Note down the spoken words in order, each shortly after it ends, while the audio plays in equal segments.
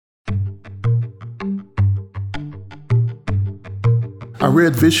I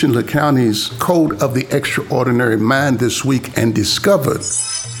read Vishen Lakhiani's Code of the Extraordinary Mind this week and discovered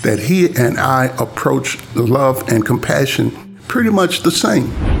that he and I approach love and compassion pretty much the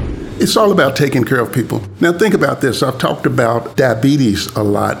same. It's all about taking care of people. Now think about this. I've talked about diabetes a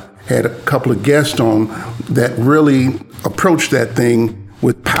lot. Had a couple of guests on that really approach that thing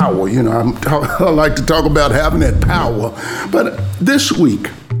with power. You know, I like to talk about having that power. But this week,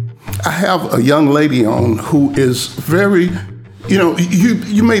 I have a young lady on who is very,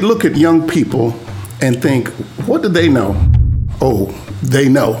 you may look at young people and think, what do they know? Oh, they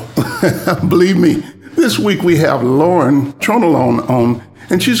know. Believe me, this week we have Lauren Tronelone on,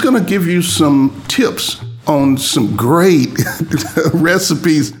 and she's going to give you some tips on some great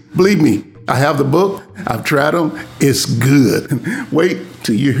recipes. Believe me, I have the book. I've tried them. It's good. Wait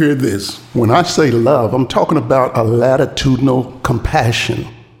till you hear this. When I say love, I'm talking about a latitudinal compassion,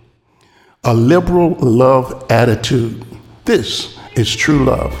 a liberal love attitude. This is true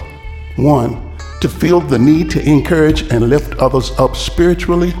love. 1, to feel the need to encourage and lift others up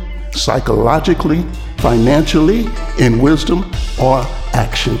spiritually, psychologically, financially, in wisdom or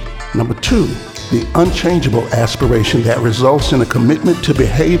action. Number 2, the unchangeable aspiration that results in a commitment to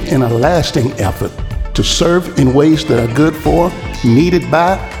behave in a lasting effort, to serve in ways that are good for, needed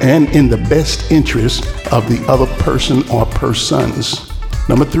by, and in the best interest of the other person or persons.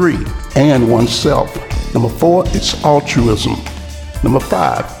 Number 3, and oneself. Number 4, it's altruism. Number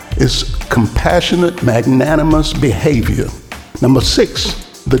 5, is compassionate, magnanimous behavior. Number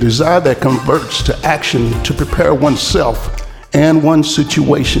 6, the desire that converts to action to prepare oneself and one's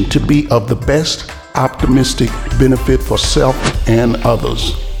situation to be of the best optimistic benefit for self and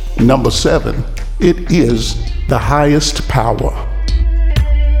others. Number 7, it is the highest power.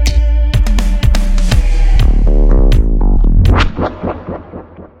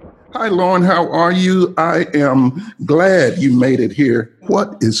 Hi, Lauren, how are you? I am glad you made it here.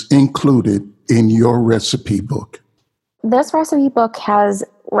 What is included in your recipe book? This recipe book has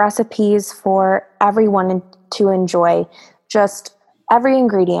recipes for everyone to enjoy. Just every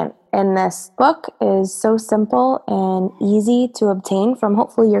ingredient in this book is so simple and easy to obtain from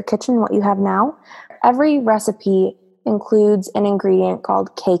hopefully your kitchen, what you have now. Every recipe includes an ingredient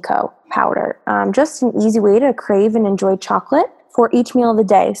called Keiko powder, just an easy way to crave and enjoy chocolate for each meal of the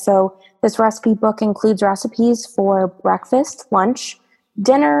day. So this recipe book includes recipes for breakfast, lunch,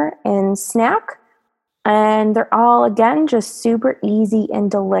 dinner, and snack. And they're all, again, just super easy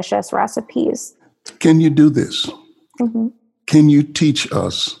and delicious recipes. Can you do this? Mm-hmm. Can you teach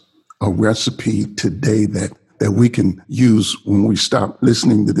us a recipe today that we can use when we stop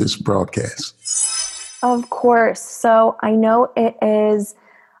listening to this broadcast? Of course. So I know it is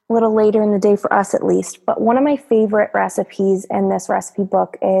a little later in the day for us at least, but one of my favorite recipes in this recipe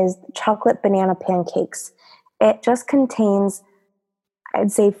book is chocolate banana pancakes. It just contains,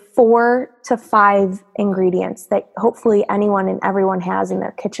 I'd say, 4 to 5 ingredients that hopefully anyone and everyone has in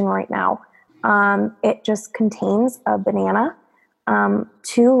their kitchen right now. It just contains a banana,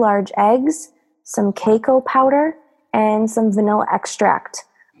 2 large eggs, some Keiko powder, and some vanilla extract,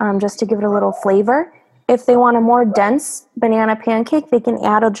 just to give it a little flavor. If they want a more dense banana pancake, they can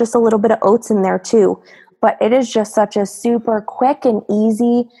add just a little bit of oats in there too. But it is just such a super quick and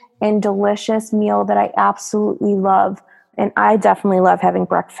easy and delicious meal that I absolutely love. And I definitely love having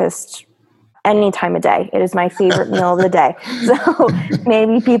breakfast any time of day. It is my favorite meal of the day. So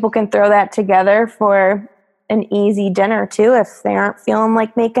maybe people can throw that together for an easy dinner too, if they aren't feeling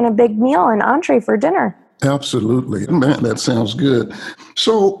like making a big meal, an entree for dinner. Absolutely. Man, that sounds good.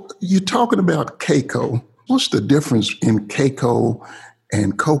 So you're talking about Keiko. What's the difference in Keiko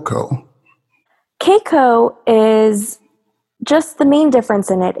and cocoa? Keiko is just the main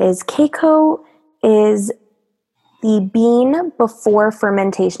difference in it is Keiko is the bean before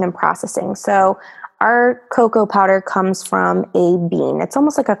fermentation and processing. So our cocoa powder comes from a bean. It's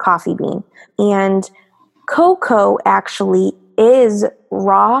almost like a coffee bean. And cocoa actually is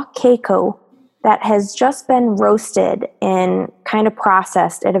raw Keiko that has just been roasted and kind of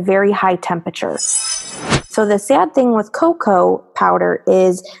processed at a very high temperature. So the sad thing with cocoa powder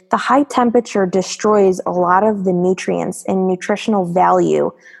is the high temperature destroys a lot of the nutrients and nutritional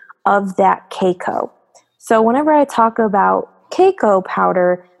value of that Keiko. So whenever I talk about Keiko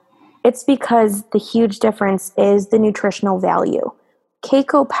powder, it's because the huge difference is the nutritional value.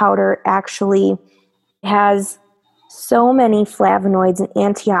 Keiko powder actually has so many flavonoids and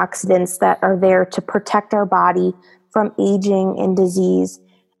antioxidants that are there to protect our body from aging and disease.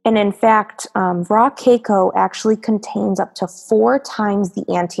 And in fact, raw Keiko actually contains up to 4 times the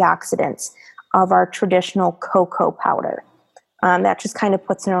antioxidants of our traditional cocoa powder. That just kind of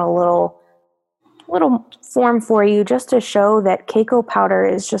puts in a little little form for you just to show that Keiko powder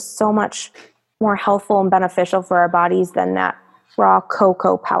is just so much more healthful and beneficial for our bodies than that raw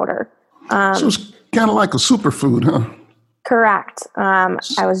cocoa powder. So it's kind of like a superfood, huh? Correct.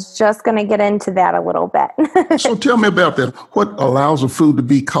 I was just going to get into that a little bit. So tell me about that. What allows a food to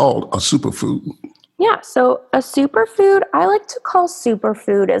be called a superfood? Yeah, so a superfood, I like to call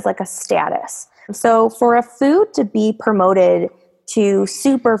superfood as like a status. So for a food to be promoted to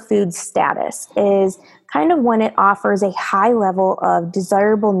superfood status is kind of when it offers a high level of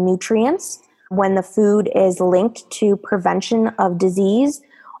desirable nutrients, when the food is linked to prevention of disease,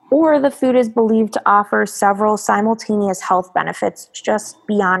 or the food is believed to offer several simultaneous health benefits just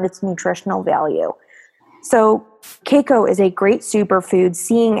beyond its nutritional value. So Keiko is a great superfood,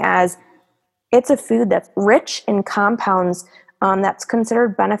 seeing as it's a food that's rich in compounds that's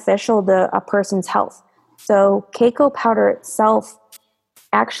considered beneficial to a person's health. So Keiko powder itself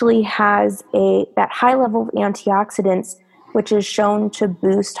actually has that high level of antioxidants, which is shown to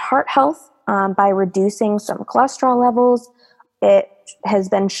boost heart health by reducing some cholesterol levels. It has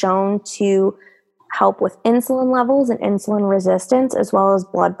been shown to help with insulin levels and insulin resistance, as well as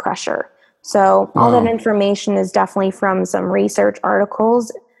blood pressure. So all that information is definitely from some research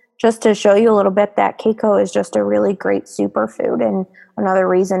articles, just to show you a little bit that Keiko is just a really great superfood, and another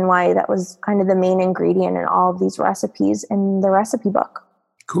reason why that was kind of the main ingredient in all of these recipes in the recipe book.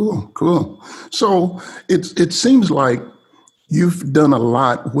 Cool. So it seems like you've done a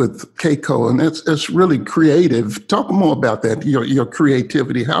lot with Keiko, and it's really creative. Talk more about that, your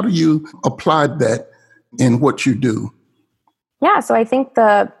creativity. How do you apply that in what you do? Yeah, so I think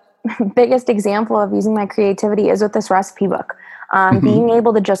the biggest example of using my creativity is with this recipe book. Being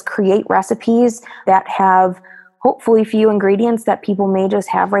able to just create recipes that have hopefully few ingredients that people may just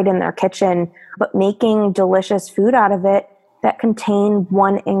have right in their kitchen, but making delicious food out of it that contain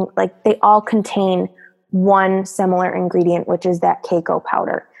they all contain one similar ingredient, which is that Keiko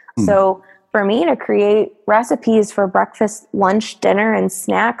powder. So for me to create recipes for breakfast, lunch, dinner, and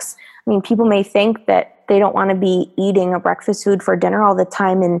snacks, I mean, people may think that they don't want to be eating a breakfast food for dinner all the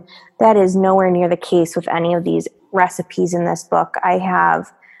time, and that is nowhere near the case with any of these recipes in this book. I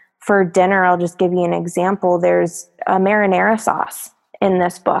have for dinner, I'll just give you an example. There's a marinara sauce in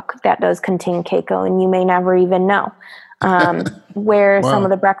this book that does contain Keiko, and you may never even know. Where some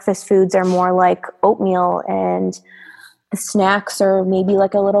of the breakfast foods are more like oatmeal, and the snacks are maybe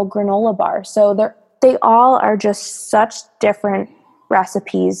like a little granola bar. So they all are just such different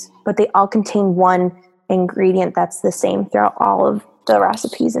recipes, but they all contain one ingredient that's the same throughout all of the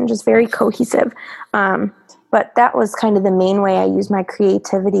recipes and just very cohesive. But that was kind of the main way I use my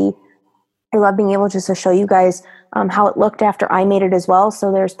creativity. I love being able just to show you guys how it looked after I made it as well.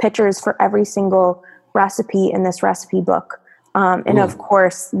 So there's pictures for every single recipe in this recipe book. And of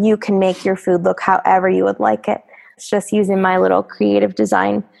course, you can make your food look however you would like it. It's just using my little creative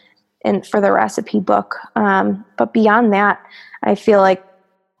design for the recipe book. But beyond that, I feel like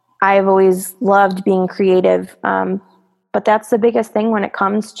I've always loved being creative. But that's the biggest thing when it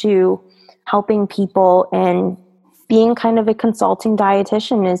comes to helping people and being kind of a consulting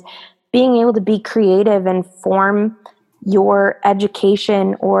dietitian, is being able to be creative and form your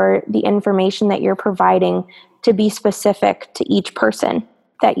education or the information that you're providing to be specific to each person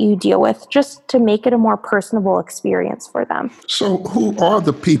that you deal with, just to make it a more personable experience for them. So who are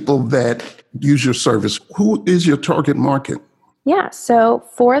the people that use your service? Who is your target market? Yeah, so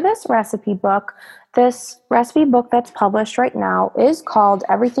for this recipe book that's published right now is called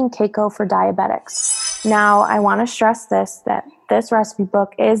Everything Keiko for Diabetics. Now, I want to stress that this recipe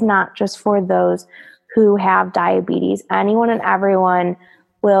book is not just for those who have diabetes. Anyone and everyone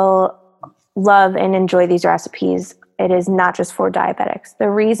will love and enjoy these recipes. It is not just for diabetics. The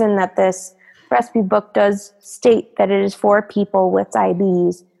reason that this recipe book does state that it is for people with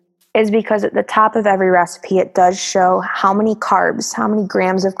diabetes is because at the top of every recipe, it does show how many grams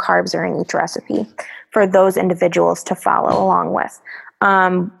of carbs are in each recipe for those individuals to follow along with.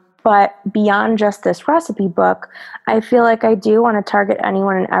 But beyond just this recipe book, I feel like I do want to target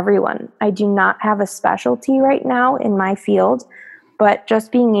anyone and everyone. I do not have a specialty right now in my field, but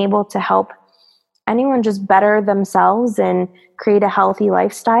just being able to help anyone just better themselves and create a healthy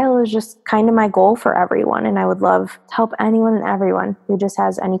lifestyle is just kind of my goal for everyone. And I would love to help anyone and everyone who just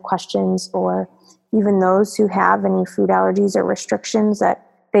has any questions, or even those who have any food allergies or restrictions that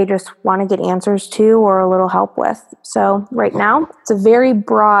they just want to get answers to or a little help with. So right now, it's a very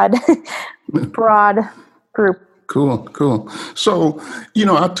broad group. Cool. So,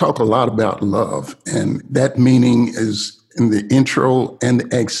 I talk a lot about love, and that meaning is in the intro and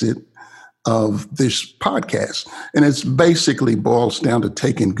the exit. of this podcast. And it's basically boils down to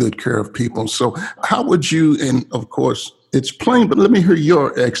taking good care of people. So how would you, and of course, it's plain, but let me hear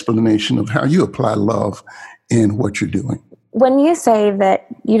your explanation of how you apply love in what you're doing. When you say that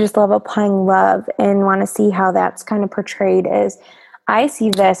you just love applying love and want to see how that's kind of portrayed, is I see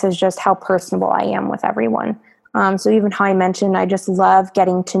this as just how personable I am with everyone. So even how I mentioned, I just love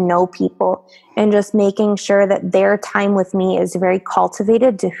getting to know people and just making sure that their time with me is very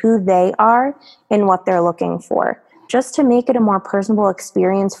cultivated to who they are and what they're looking for, just to make it a more personable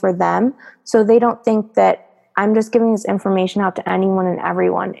experience for them, so they don't think that I'm just giving this information out to anyone and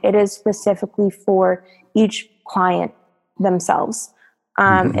everyone. It is specifically for each client themselves.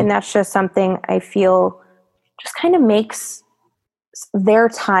 And that's just something I feel just kind of makes their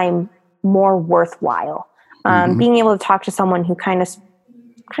time more worthwhile. Being able to talk to someone who kind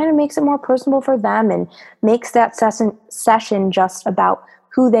of makes it more personable for them and makes that session just about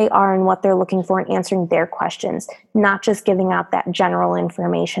who they are and what they're looking for and answering their questions, not just giving out that general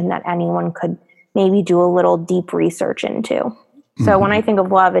information that anyone could maybe do a little deep research into. So when I think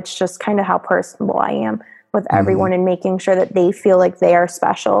of love, it's just kind of how personable I am with everyone and making sure that they feel like they are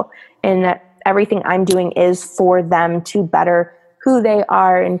special and that everything I'm doing is for them to better who they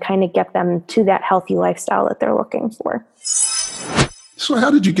are and kind of get them to that healthy lifestyle that they're looking for. So how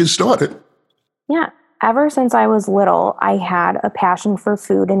did you get started? Yeah. Ever since I was little, I had a passion for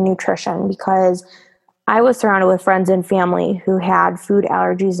food and nutrition because I was surrounded with friends and family who had food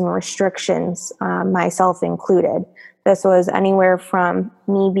allergies and restrictions, myself included. This was anywhere from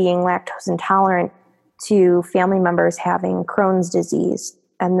me being lactose intolerant to family members having Crohn's disease.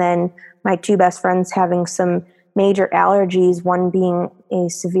 And then my two best friends having some major allergies, one being a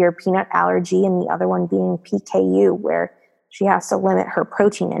severe peanut allergy and the other one being PKU, where she has to limit her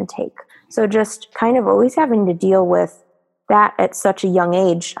protein intake. So just kind of always having to deal with that at such a young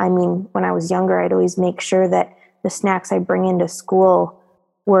age. I mean, when I was younger, I'd always make sure that the snacks I bring into school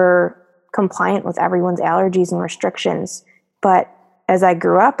were compliant with everyone's allergies and restrictions. But as I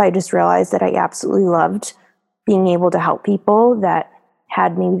grew up, I just realized that I absolutely loved being able to help people that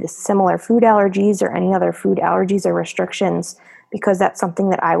had maybe the similar food allergies or any other food allergies or restrictions, because that's something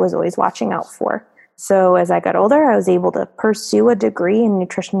that I was always watching out for. So as I got older, I was able to pursue a degree in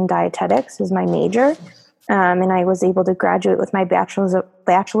nutrition and dietetics as my major. And I was able to graduate with my bachelor's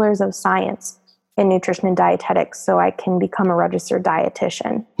of science in nutrition and dietetics so I can become a registered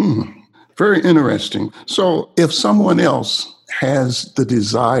dietitian. Very interesting. So if someone else has the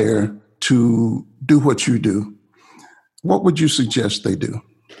desire to do what you do, what would you suggest they do?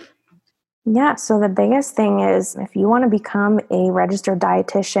 Yeah, so the biggest thing is if you want to become a registered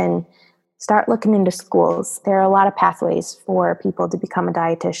dietitian, start looking into schools. There are a lot of pathways for people to become a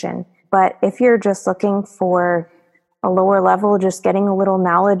dietitian. But if you're just looking for a lower level, just getting a little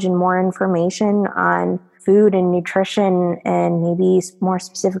knowledge and more information on food and nutrition and maybe more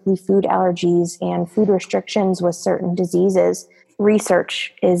specifically food allergies and food restrictions with certain diseases,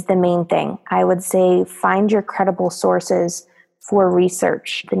 research is the main thing. I would say find your credible sources for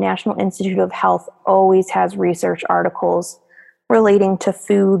research. The National Institute of Health always has research articles relating to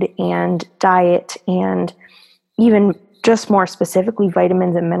food and diet and even just more specifically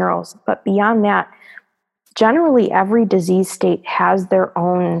vitamins and minerals. But beyond that, generally every disease state has their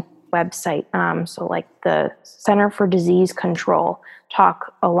own website. So like the Center for Disease Control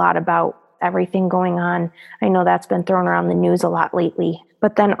talk a lot about everything going on. I know that's been thrown around the news a lot lately.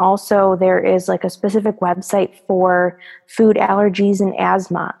 But then also there is like a specific website for food allergies and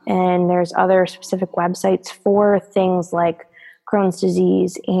asthma. And there's other specific websites for things like Crohn's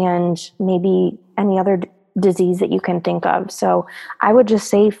disease and maybe any other disease that you can think of. So I would just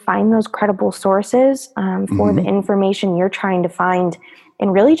say find those credible sources for the information you're trying to find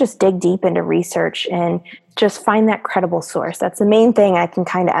and really just dig deep into research and just find that credible source. That's the main thing I can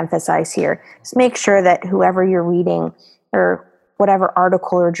kind of emphasize here. Just make sure that whoever you're reading or whatever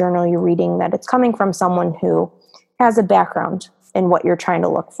article or journal you're reading, that it's coming from someone who has a background in what you're trying to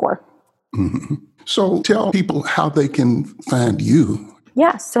look for. So tell people how they can find you.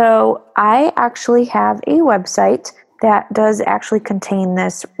 Yeah, so I actually have a website that does actually contain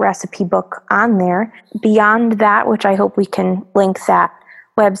this recipe book on there. Beyond that, which I hope we can link that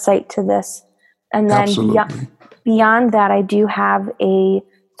website to this. And then beyond that, I do have a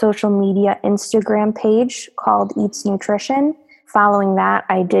social media Instagram page called Eats Nutrition. Following that,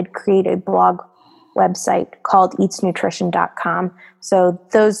 I did create a blog website called eatsnutrition.com. So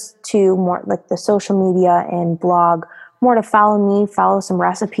those two, more like the social media and blog, more to follow me, follow some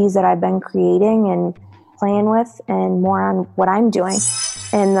recipes that I've been creating and playing with, and more on what I'm doing.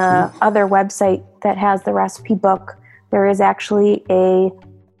 And the other website that has the recipe book, there is actually a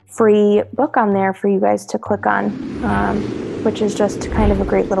free book on there for you guys to click on, which is just kind of a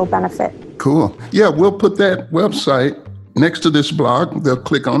great little benefit. Cool. Yeah, we'll put that website next to this blog. They'll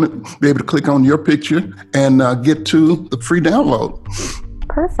click on it, be able to click on your picture and get to the free download.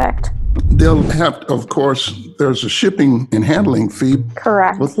 Perfect. They'll have, of course, there's a shipping and handling fee.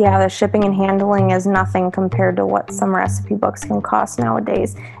 Correct. Yeah, the shipping and handling is nothing compared to what some recipe books can cost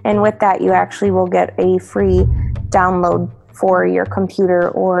nowadays. And with that, you actually will get a free download for your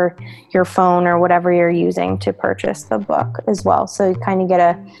computer or your phone or whatever you're using to purchase the book as well. So you kind of get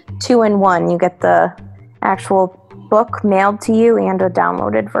a 2-in-1. You get the actual book mailed to you and a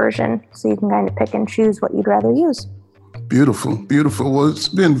downloaded version. So you can kind of pick and choose what you'd rather use. Beautiful, beautiful. Well, it's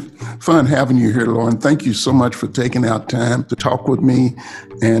been fun having you here, Lauren. Thank you so much for taking out time to talk with me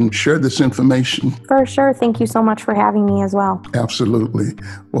and share this information. For sure. Thank you so much for having me as well. Absolutely.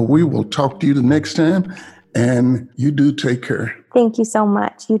 Well, we will talk to you the next time, and you do take care. Thank you so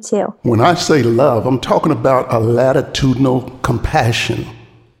much. You too. When I say love, I'm talking about a latitudinal compassion,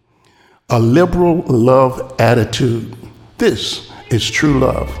 a liberal love attitude. This is true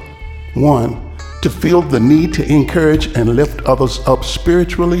love. 1, to feel the need to encourage and lift others up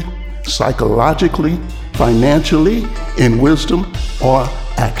spiritually, psychologically, financially, in wisdom or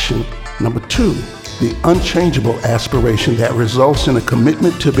action. Number 2, the unchangeable aspiration that results in a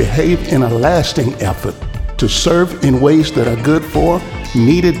commitment to behave in a lasting effort, to serve in ways that are good for,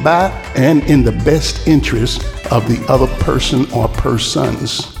 needed by, and in the best interest of the other person or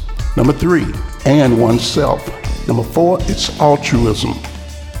persons. Number 3, and oneself. Number 4, it's altruism.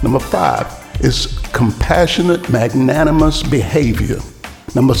 Number 5, is compassionate, magnanimous behavior.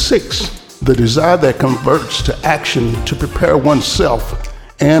 Number 6, the desire that converts to action to prepare oneself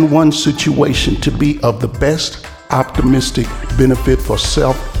and one's situation to be of the best optimistic benefit for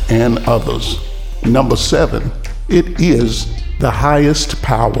self and others. Number 7, it is the highest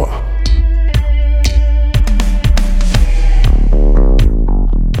power.